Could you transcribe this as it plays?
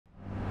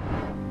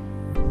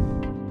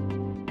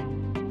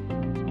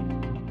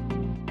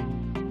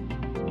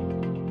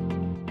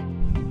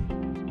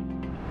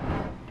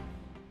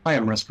Hi,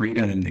 I'm Russ, I'm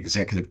an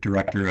Executive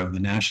Director of the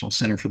National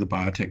Center for the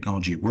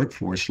Biotechnology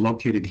Workforce,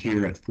 located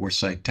here at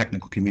Forsyth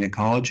Technical Community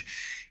College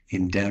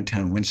in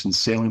downtown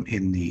Winston-Salem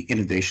in the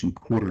Innovation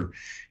Quarter.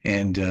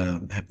 And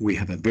we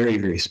have a very,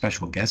 very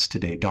special guest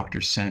today,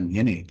 Dr. Sam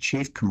Yenne,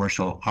 Chief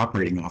Commercial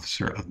Operating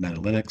Officer of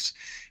Metalytics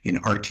in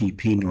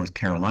RTP, North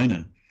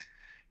Carolina.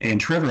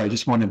 And Trevor, I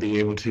just want to be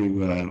able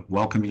to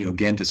welcome you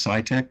again to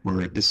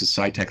SciTech. This is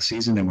SciTech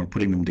season, and we're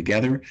putting them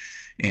together.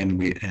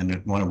 And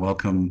I want to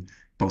welcome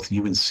both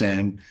you and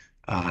Sam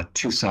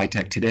to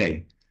SciTech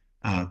today.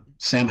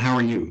 Sam, how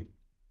are you?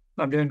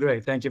 I'm doing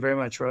great. Thank you very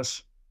much,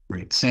 Russ.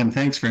 Great. Sam,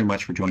 thanks very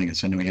much for joining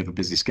us. I know you have a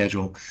busy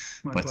schedule,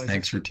 My but pleasure.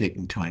 thanks for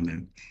taking time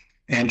in.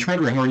 And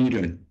Trevor, how are you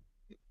doing?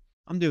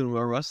 I'm doing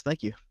well, Russ.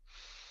 Thank you.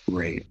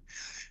 Great.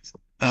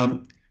 Dr.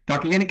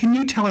 Yenne, can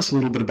you tell us a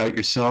little bit about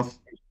yourself?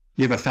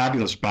 You have a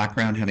fabulous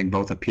background, having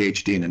both a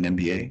PhD and an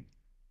MBA.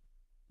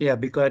 Yeah,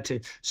 I'd be glad to.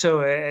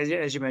 So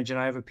as you mentioned,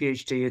 I have a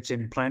PhD. It's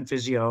in plant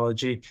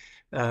physiology,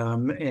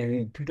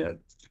 and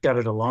got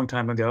it a long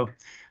time ago.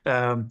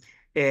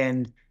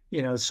 And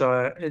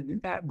so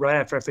right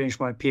after I finished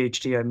my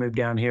PhD, I moved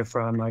down here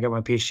I got my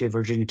PhD at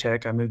Virginia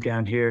Tech. I moved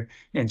down here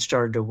and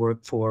started to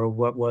work for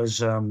what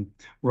was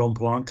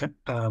Rome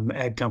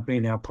ag company,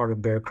 now part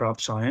of Bayer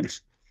Crop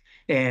Science,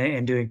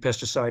 and doing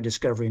pesticide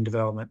discovery and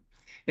development.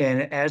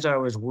 And as I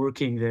was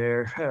working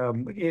there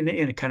in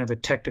a kind of a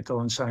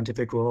technical and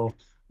scientific role,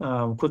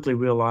 quickly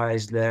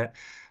realized that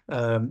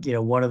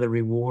one of the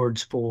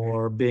rewards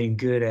for being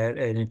good at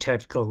a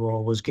technical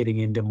role was getting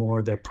into more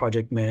of the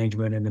project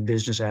management and the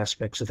business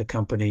aspects of the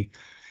company.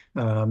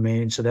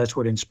 And so that's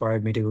what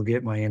inspired me to go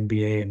get my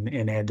MBA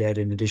and add that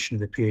in addition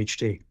to the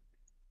PhD.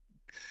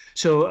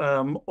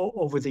 So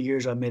over the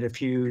years, I made a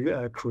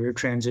few career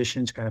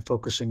transitions, kind of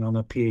focusing on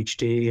the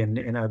PhD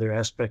and other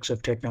aspects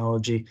of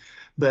technology,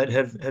 but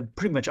have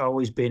pretty much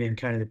always been in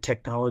kind of the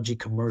technology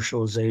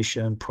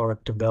commercialization,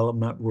 product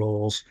development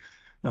roles,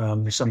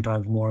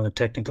 sometimes more on the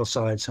technical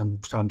side,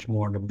 sometimes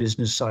more on the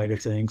business side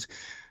of things.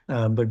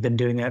 But been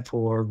doing that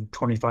for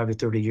 25 to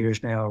 30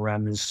 years now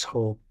around this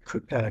whole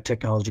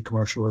technology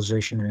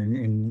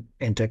commercialization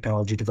and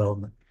technology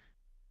development.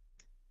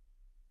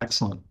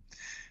 Excellent.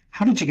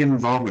 How did you get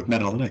involved with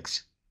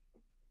Metalytics?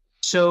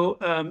 So,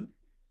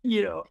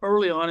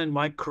 early on in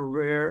my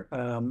career,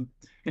 and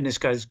this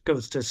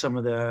goes to some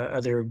of the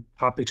other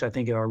topics I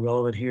think are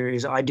relevant here,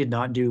 is I did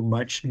not do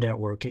much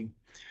networking.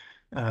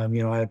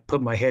 I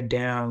put my head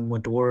down,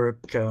 went to work,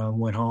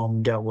 went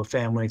home, dealt with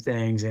family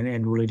things,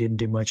 and really didn't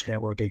do much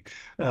networking.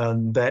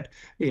 But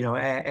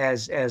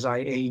as I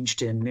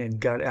aged and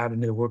got out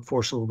into the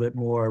workforce a little bit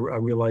more, I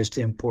realized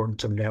the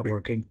importance of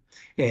networking,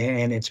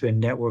 and it's been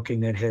networking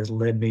that has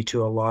led me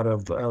to a lot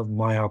of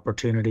my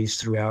opportunities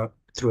throughout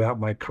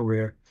my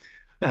career.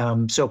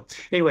 So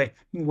anyway,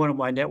 one of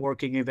my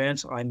networking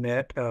events, I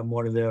met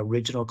one of the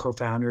original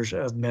co-founders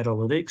of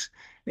Metalytics,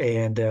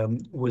 and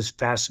was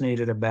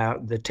fascinated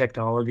about the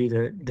technology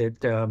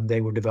that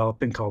they were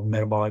developing called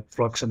metabolic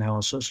flux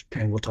analysis,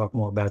 and we'll talk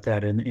more about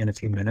that in a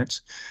few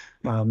minutes.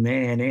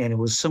 And it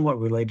was somewhat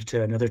related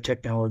to another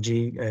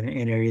technology, an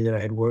area that I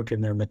had worked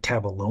in, the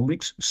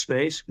metabolomics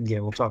space.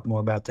 Again, we'll talk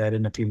more about that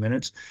in a few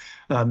minutes.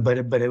 But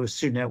it was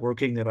through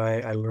networking that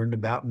I learned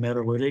about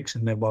Metalytics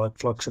and metabolic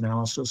flux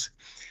analysis.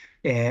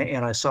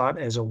 And I saw it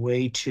as a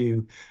way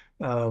to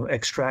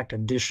extract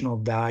additional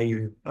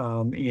value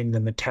in the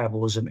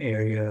metabolism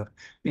area.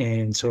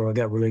 And so I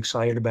got really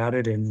excited about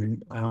it.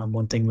 And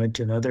one thing led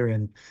to another.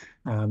 And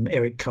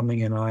Eric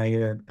Cumming and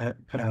I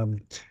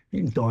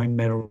joined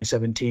Metal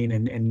 17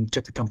 and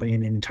took the company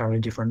in an entirely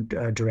different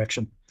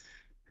direction.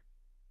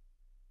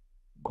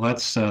 Well,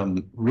 that's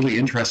really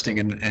interesting.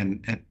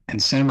 And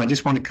Sam, I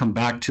just want to come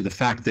back to the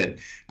fact that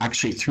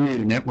actually through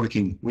the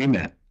networking we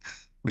met,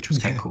 which was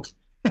kind of cool.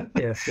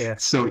 Yes,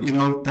 yes. So,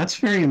 that's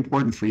very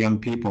important for young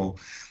people,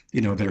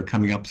 that are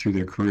coming up through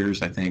their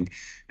careers, I think.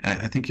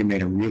 I think you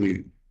made a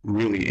really,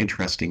 really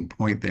interesting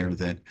point there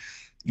that,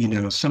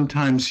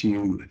 sometimes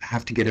you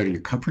have to get out of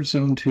your comfort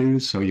zone too.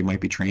 So you might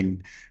be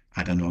trained,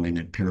 I don't know, in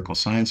empirical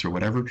science or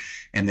whatever.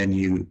 And then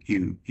you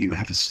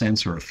have a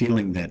sense or a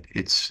feeling that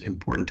it's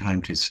important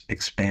time to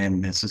expand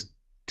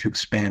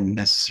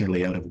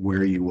necessarily out of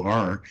where you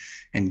are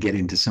and get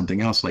into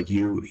something else. Like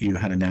you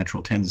had a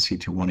natural tendency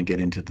to want to get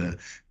into the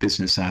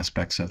business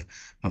aspects of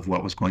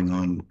what was going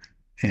on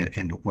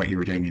and what you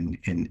were doing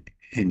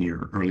in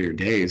your earlier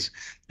days.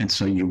 And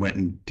so you went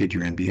and did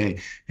your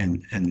MBA.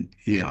 And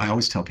I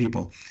always tell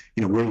people,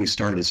 where you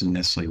start isn't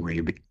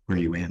necessarily where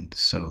you end.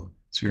 So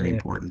it's very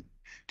important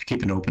to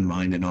keep an open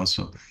mind and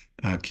also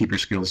keep your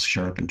skills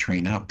sharp and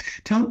train up.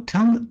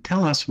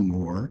 Tell us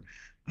more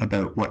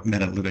about what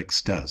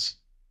Metalytics does.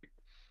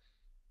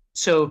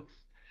 So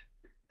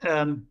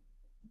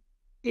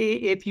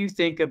if you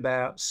think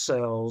about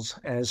cells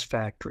as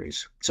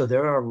factories, so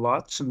there are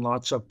lots and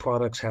lots of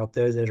products out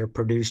there that are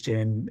produced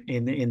in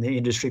the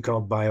industry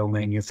called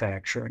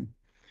biomanufacturing.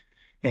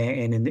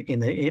 And in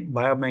the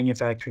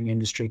biomanufacturing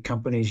industry,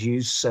 companies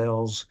use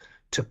cells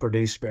to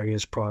produce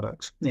various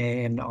products.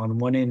 And on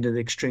one end of the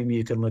extreme,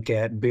 you can look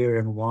at beer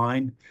and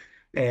wine,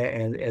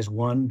 as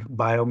one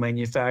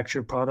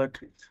biomanufactured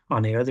product.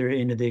 On the other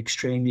end of the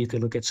extreme, you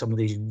could look at some of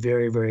these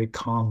very, very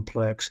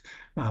complex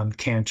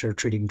cancer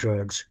treating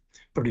drugs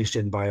produced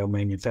in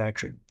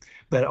biomanufacturing.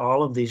 But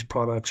all of these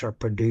products are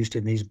produced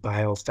in these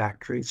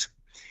biofactories.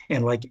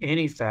 And like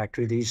any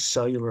factory, these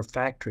cellular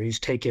factories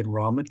take in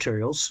raw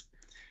materials.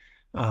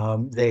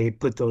 They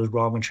put those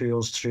raw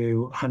materials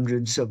through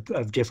hundreds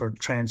of different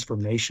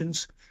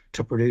transformations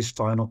to produce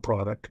final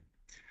product.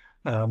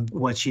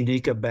 What's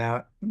unique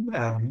about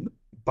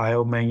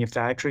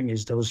biomanufacturing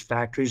is those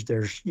factories,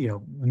 there's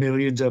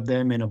millions of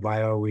them in a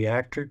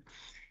bioreactor,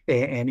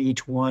 and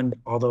each one,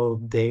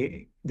 although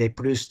they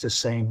produce the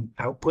same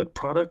output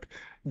product,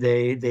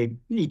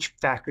 each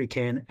factory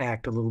can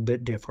act a little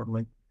bit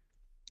differently.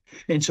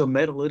 And so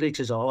Metalytics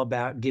is all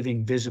about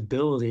giving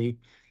visibility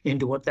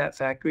into what that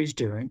factory is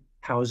doing.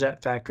 How is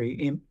that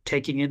factory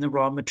taking in the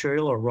raw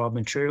material or raw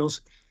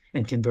materials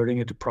and converting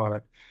it to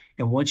product?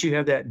 And once you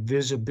have that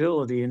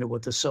visibility into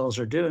what the cells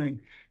are doing,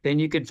 then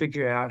you can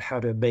figure out how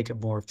to make it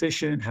more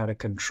efficient, how to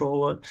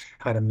control it,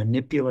 how to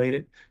manipulate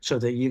it so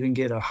that you can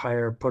get a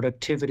higher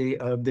productivity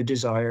of the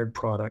desired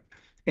product.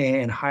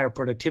 And higher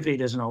productivity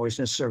doesn't always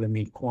necessarily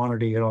mean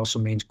quantity, it also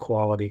means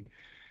quality.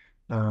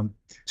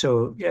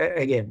 So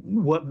again,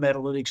 what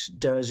Metalytics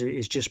does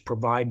is just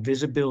provide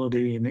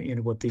visibility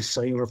in what these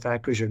cellular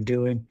factories are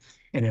doing.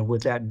 And then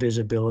with that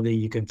visibility,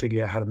 you can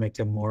figure out how to make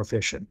them more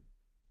efficient.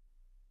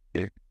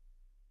 Yeah.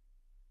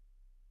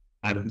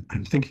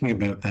 I'm thinking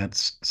about that,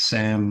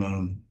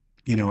 Sam.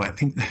 I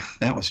think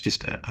that was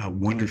just a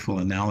wonderful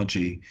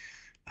analogy.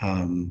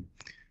 Um,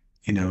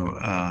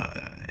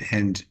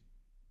 and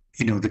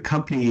the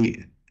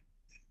company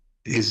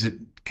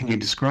can you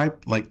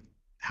describe like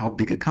how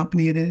big a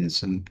company it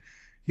is and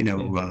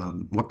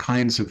what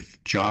kinds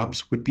of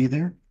jobs would be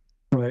there?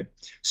 Right.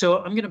 So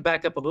I'm going to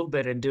back up a little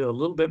bit and do a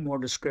little bit more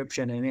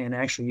description and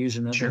actually use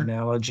another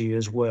analogy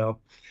as well.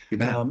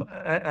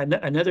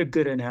 Another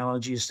good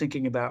analogy is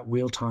thinking about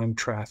real-time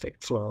traffic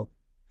flow.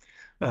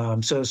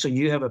 So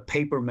you have a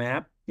paper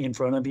map in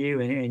front of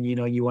you and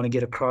you want to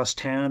get across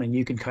town and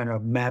you can kind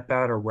of map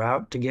out a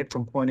route to get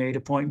from point A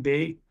to point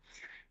B.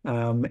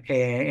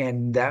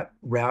 And that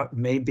route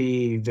may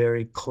be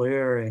very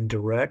clear and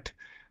direct,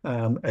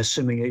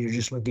 assuming that you're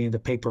just looking at the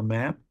paper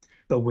map.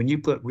 But when you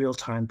put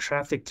real-time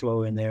traffic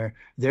flow in there,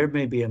 there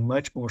may be a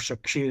much more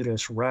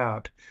circuitous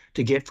route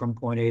to get from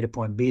point A to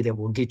point B that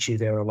will get you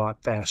there a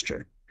lot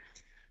faster.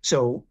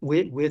 So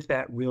with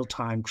that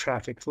real-time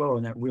traffic flow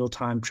and that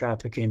real-time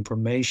traffic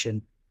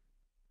information,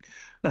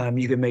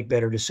 you can make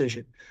better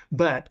decisions.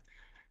 But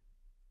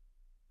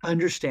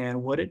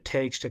understand what it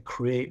takes to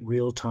create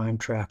real-time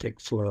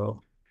traffic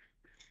flow,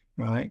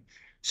 right?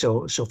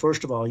 So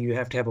first of all, you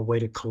have to have a way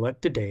to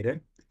collect the data.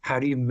 How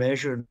do you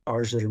measure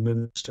cars that are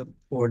moving system?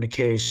 Or in the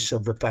case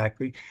of the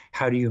factory,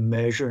 how do you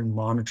measure and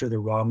monitor the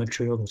raw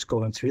material that's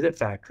going through that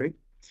factory?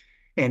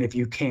 And if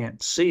you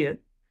can't see it,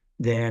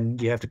 then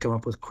you have to come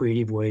up with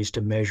creative ways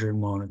to measure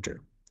and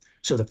monitor.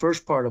 So the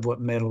first part of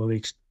what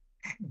Metalytics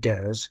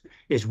does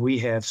is we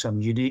have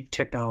some unique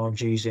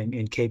technologies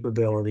and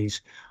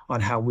capabilities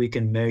on how we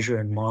can measure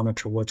and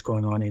monitor what's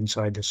going on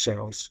inside the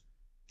cells.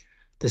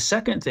 The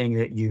second thing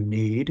that you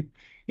need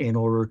in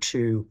order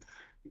to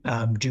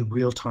do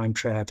real-time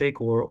traffic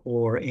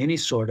or any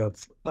sort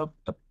of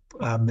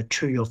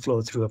material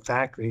flow through a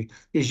factory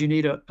is you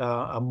need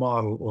a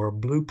model or a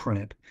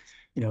blueprint,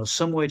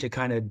 some way to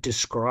kind of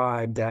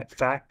describe that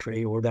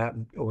factory or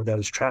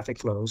those traffic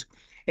flows.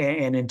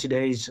 And in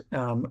today's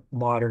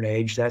modern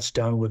age, that's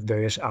done with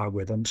various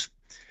algorithms.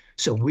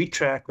 So we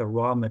track the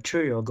raw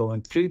material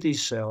going through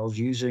these cells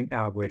using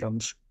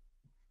algorithms.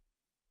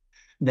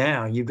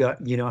 Now you've got,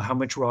 how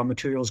much raw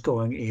material is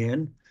going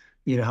in,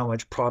 how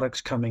much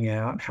product's coming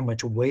out, how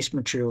much waste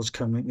material is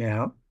coming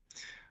out,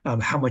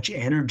 how much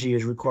energy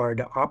is required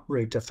to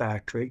operate the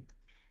factory.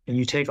 And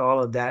you take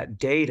all of that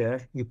data,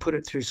 you put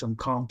it through some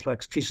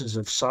complex pieces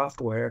of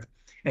software,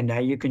 and now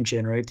you can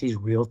generate these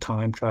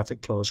real-time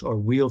traffic flows or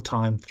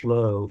real-time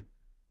flow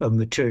of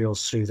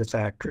materials through the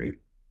factory.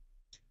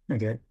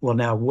 Okay. Well,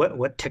 now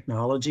what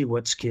technology,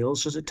 what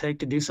skills does it take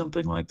to do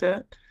something like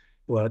that?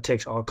 Well, it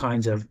takes all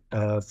kinds of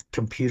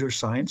computer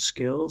science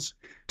skills.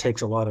 It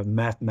takes a lot of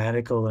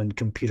mathematical and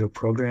computer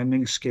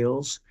programming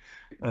skills.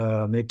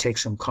 It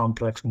takes some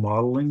complex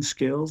modeling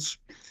skills.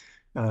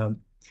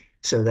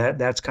 So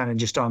that's kind of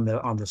just on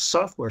the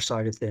software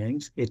side of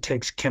things. It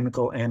takes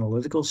chemical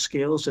analytical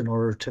skills in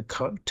order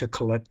to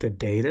collect the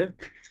data.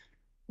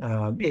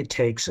 It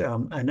takes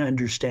an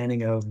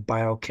understanding of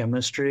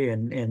biochemistry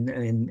and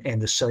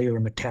the cellular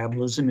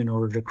metabolism in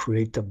order to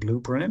create the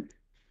blueprint.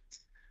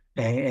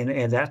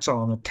 And that's all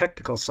on the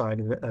technical side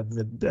of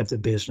the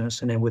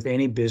business. And then with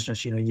any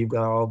business, you've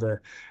got all the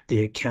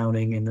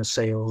accounting and the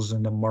sales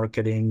and the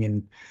marketing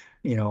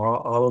and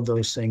all of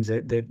those things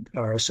that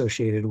are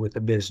associated with the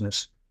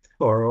business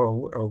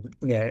or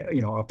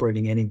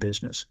operating any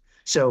business.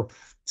 So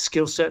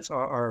skill sets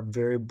are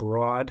very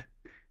broad,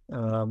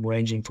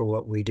 ranging for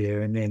what we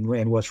do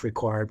and what's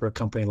required for a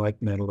company like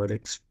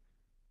Metalytics.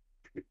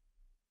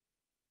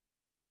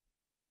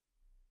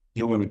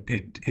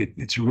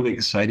 It's really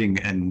exciting.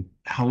 And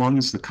how long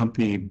has the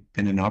company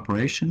been in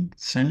operation,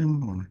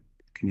 Sam? Or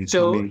can you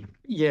tell So me?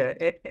 yeah,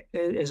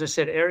 as I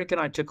said, Eric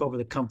and I took over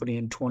the company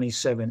in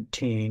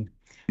 2017.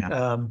 Yeah.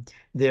 Um,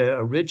 the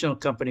original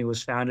company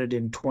was founded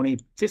in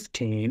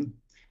 2015,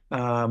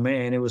 and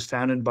it was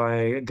founded by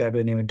a guy by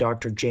the name of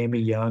Dr. Jamie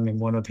Young and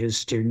one of his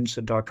students,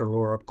 Dr.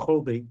 Laura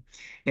Colby.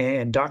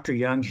 And Dr.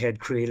 Young had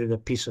created a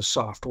piece of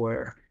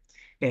software,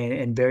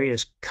 and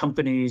various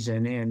companies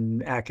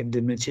and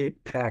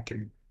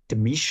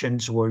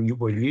academicians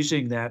were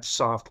using that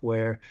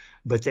software,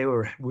 but they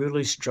were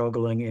really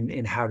struggling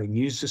in how to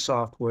use the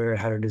software,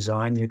 how to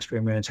design the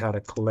experiments, how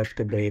to collect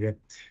the data.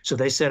 So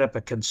they set up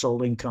a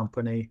consulting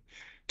company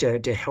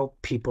to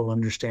help people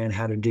understand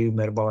how to do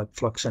metabolic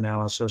flux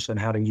analysis and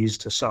how to use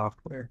the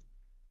software.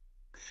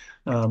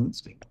 Um,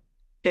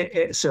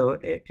 so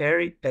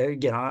Eric,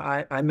 again,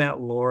 I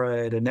met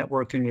Laura at a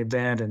networking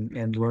event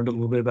and learned a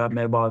little bit about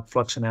metabolic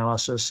flux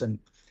analysis and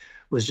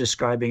was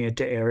describing it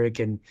to Eric.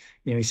 And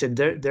he said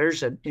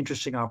there's an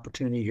interesting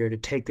opportunity here to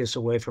take this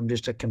away from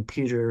just a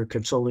computer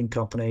consulting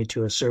company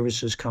to a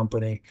services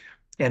company,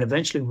 and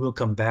eventually we'll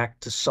come back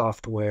to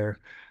software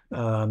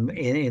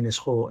in this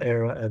whole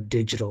era of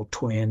digital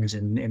twins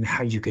and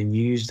how you can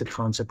use the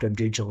concept of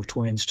digital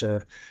twins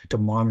to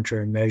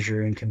monitor and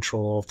measure and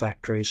control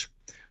factories.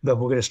 But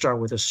we're going to start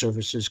with a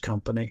services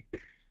company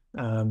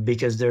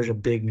because there's a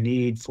big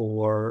need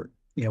for,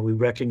 we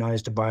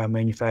recognize the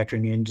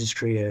biomanufacturing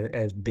industry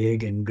as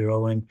big and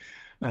growing,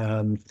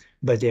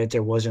 but yet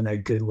there wasn't a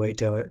good way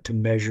to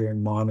measure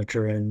and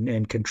monitor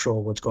and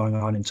control what's going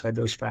on inside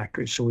those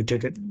factories. So we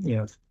took it,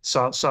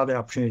 saw the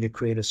opportunity to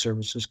create a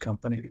services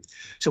company.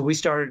 So we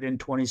started in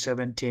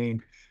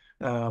 2017,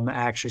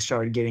 actually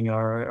started getting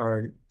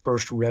our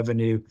first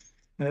revenue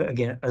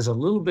again, as a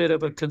little bit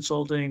of a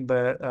consulting,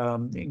 but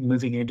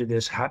moving into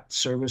this hot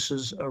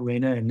services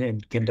arena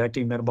and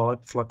conducting metabolic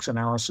flux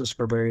analysis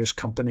for various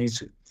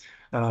companies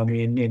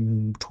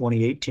in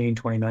 2018,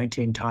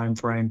 2019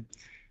 timeframe.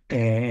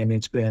 And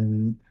it's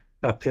been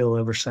uphill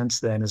ever since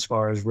then as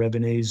far as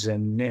revenues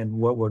and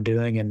what we're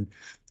doing. And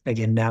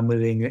again, now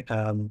moving,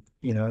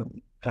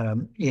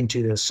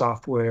 into the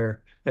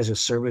software as a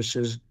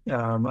services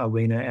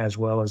arena as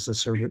well as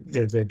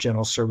the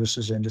general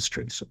services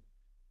industry. So.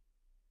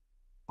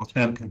 Well,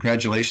 Sam,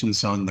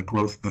 congratulations on the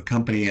growth of the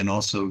company and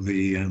also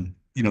the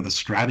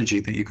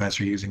strategy that you guys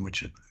are using,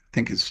 which I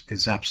think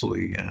is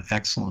absolutely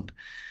excellent.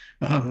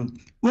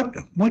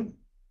 What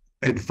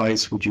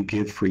advice would you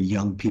give for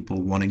young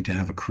people wanting to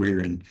have a career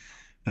in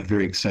a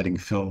very exciting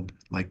field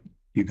like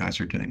you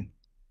guys are doing?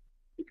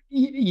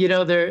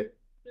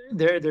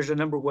 There's a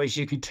number of ways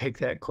you can take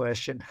that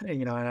question,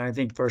 and I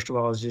think first of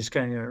all is just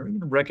kind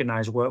of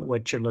recognize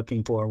what you're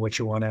looking for and what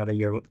you want out of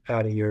your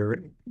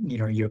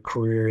your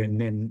career,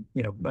 and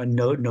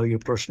know your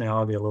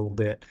personality a little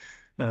bit.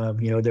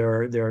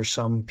 There are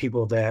some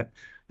people that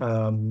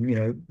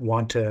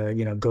want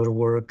to go to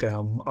work,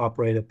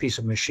 operate a piece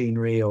of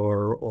machinery,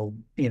 or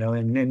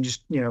and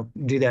just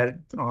do that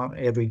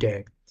every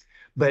day.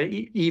 But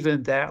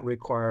even that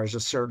requires a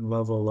certain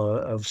level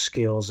of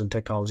skills and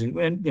technology,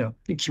 and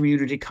the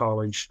community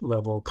college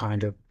level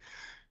kind of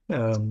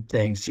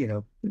things.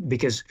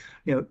 Because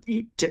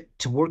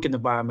to work in the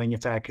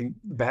biomanufacturing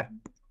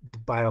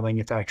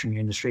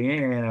industry,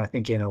 and I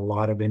think in a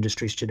lot of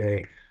industries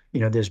today,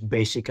 this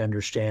basic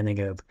understanding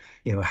of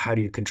how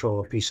do you control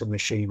a piece of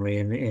machinery,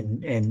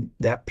 and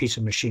that piece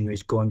of machinery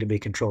is going to be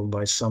controlled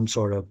by some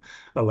sort of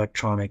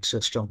electronic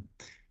system,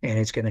 and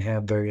it's going to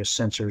have various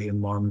sensors and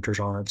monitors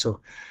on it.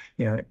 So,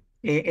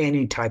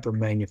 any type of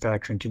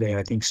manufacturing today,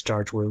 I think,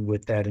 starts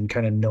with that and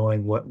kind of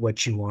knowing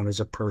what you want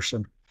as a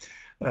person.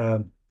 Uh,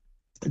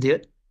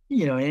 the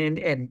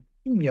again,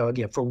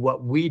 for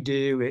what we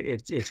do,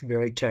 it's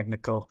very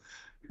technical.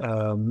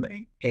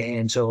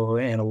 And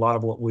a lot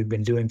of what we've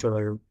been doing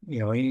for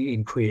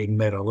in creating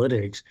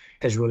Metalytics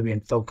has really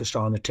been focused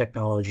on the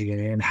technology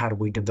and how do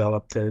we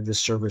develop the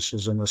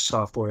services and the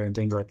software and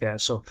things like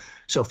that. So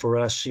for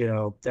us,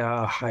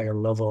 a higher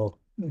level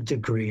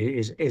degree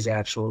is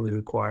absolutely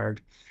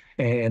required.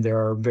 And there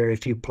are very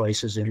few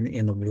places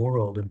in the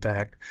world, in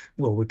fact,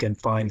 where we can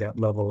find that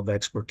level of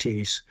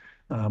expertise,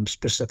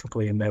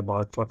 specifically in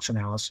metabolic flux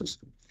analysis.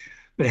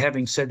 But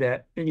having said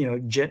that,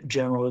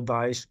 general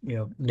advice,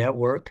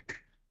 network,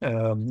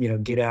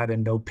 get out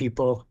and know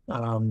people,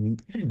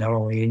 not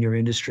only in your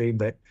industry,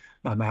 but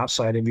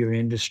outside of your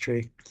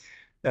industry.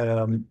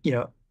 Um, you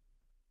know,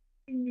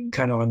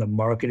 Kind of on the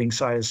marketing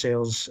side of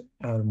sales,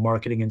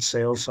 marketing and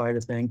sales side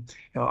of thing.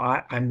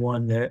 I'm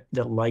one that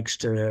likes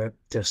to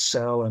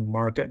sell and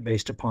market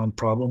based upon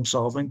problem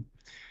solving.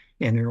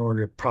 And in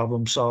order to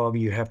problem solve,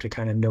 you have to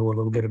kind of know a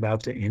little bit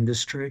about the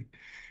industry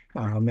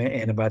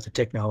and about the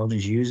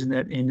technologies used in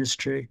that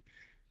industry.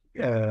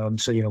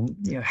 So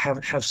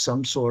have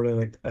some sort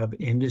of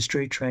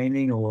industry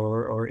training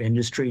or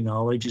industry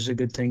knowledge is a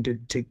good thing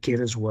to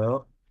get as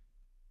well.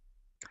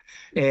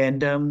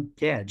 And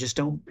yeah, just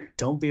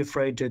don't be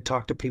afraid to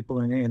talk to people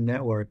and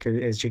network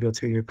as you go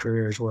through your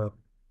career as well.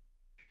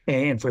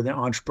 And for the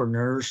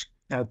entrepreneurs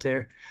out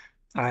there,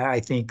 I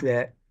think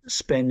that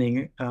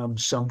spending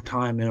some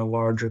time in a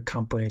larger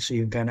company so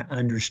you kind of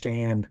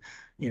understand,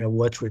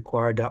 what's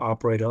required to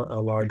operate a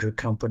larger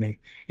company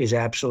is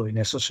absolutely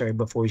necessary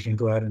before you can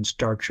go out and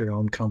start your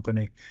own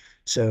company.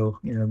 So,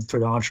 for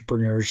the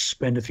entrepreneurs,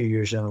 spend a few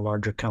years in a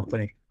larger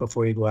company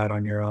before you go out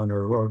on your own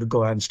or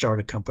go out and start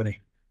a company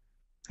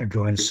or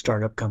join a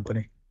startup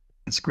company.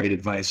 That's great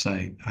advice.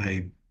 I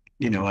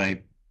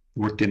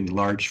worked in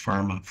large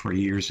pharma for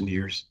years and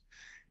years,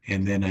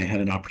 and then I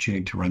had an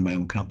opportunity to run my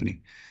own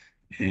company.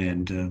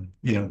 And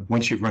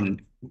once you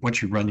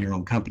run your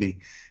own company,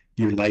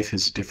 your life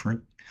is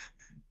different,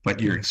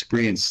 but your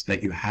experience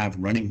that you have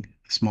running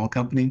a small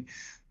company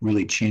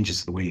really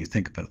changes the way you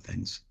think about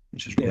things,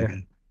 which is really Yeah.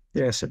 good.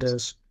 Yes, it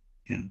is.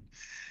 Yeah.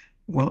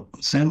 Well,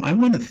 Sam, I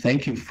want to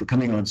thank you for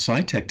coming on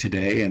SciTech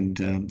today.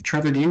 And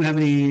Trevor, do you have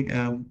any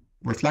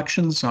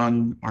reflections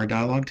on our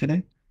dialogue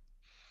today?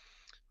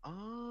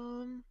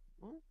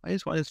 Well, I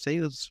just wanted to say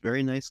it was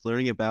very nice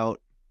learning about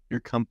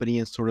your company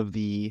and sort of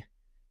the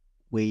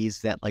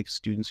ways that like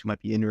students who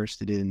might be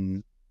interested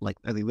in like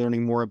are they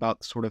learning more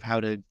about sort of how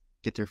to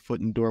get their foot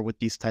in the door with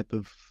these type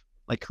of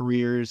like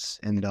careers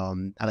and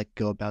how to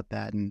go about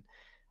that. And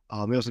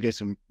we also gave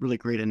some really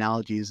great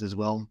analogies as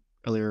well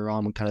earlier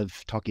on when kind of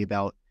talking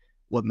about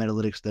what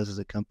Metalytics does as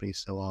a company.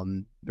 So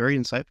very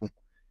insightful.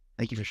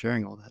 Thank you for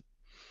sharing all that.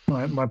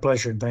 My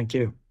pleasure. Thank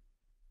you.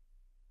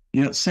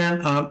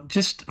 Sam,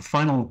 just a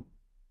final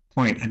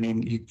point. I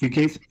mean, you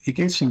gave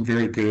some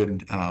very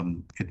good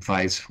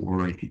advice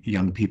for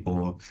young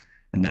people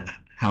and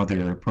how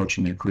they're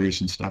approaching their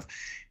careers and stuff.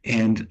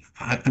 And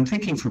I'm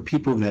thinking for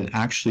people that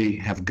actually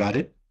have got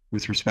it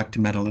with respect to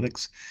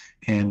Metalytics,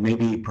 and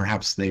maybe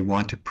perhaps they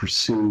want to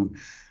pursue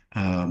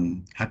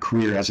a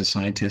career as a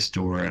scientist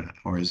or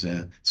as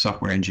a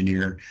software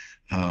engineer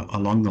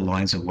along the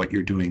lines of what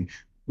you're doing.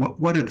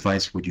 What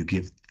advice would you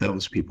give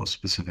those people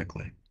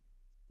specifically?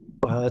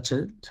 Well,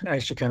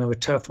 actually kind of a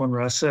tough one,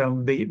 Russ,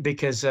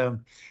 because at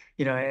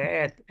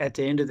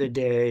the end of the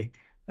day,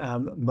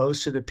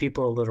 most of the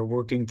people that are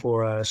working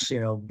for us,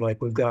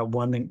 like we've got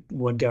one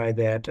guy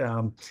that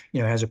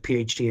has a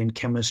PhD in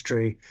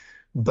chemistry,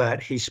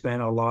 but he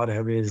spent a lot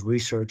of his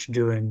research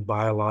doing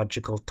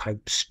biological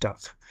type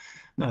stuff.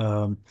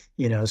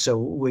 So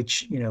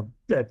which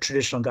a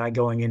traditional guy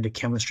going into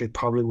chemistry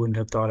probably wouldn't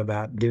have thought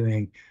about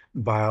doing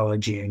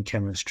biology and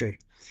chemistry.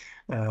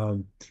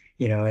 Um,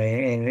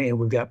 and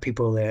we've got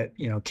people that,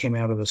 came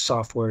out of the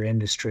software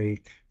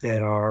industry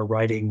that are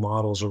writing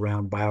models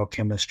around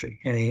biochemistry.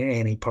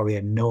 And he probably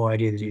had no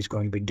idea that he was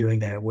going to be doing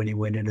that when he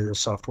went into the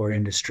software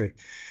industry.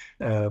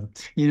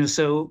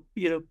 So,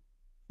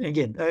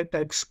 again,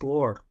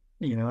 explore,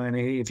 and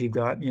if you've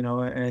got,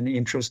 an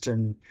interest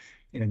in,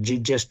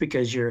 just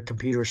because you're a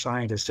computer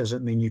scientist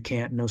doesn't mean you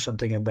can't know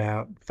something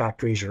about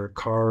factories or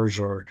cars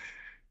or,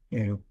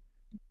 you know,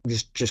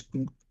 just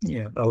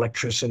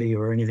electricity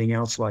or anything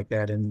else like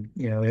that. And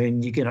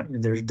and you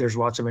can there's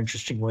lots of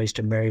interesting ways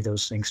to marry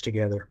those things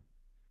together.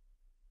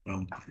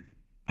 Well,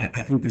 I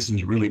think this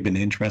has really been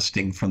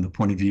interesting from the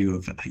point of view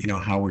of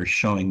how we're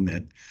showing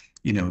that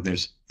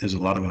there's a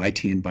lot of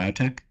IT in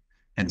biotech,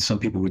 and some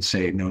people would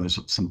say no, there's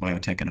some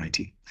biotech in IT.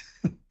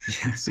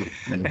 So,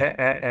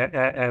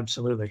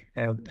 Absolutely.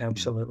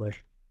 Absolutely.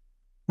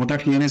 well,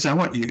 Dr. Yanez, I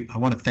want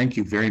to thank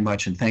you very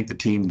much and thank the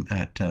team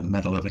at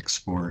Metalytics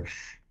for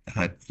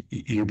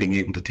you being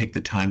able to take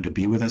the time to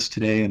be with us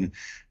today. And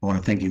I want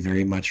to thank you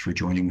very much for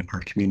joining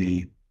our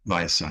community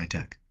via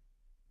SciTech.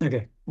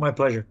 Okay, my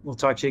pleasure. We'll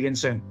talk to you again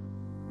soon.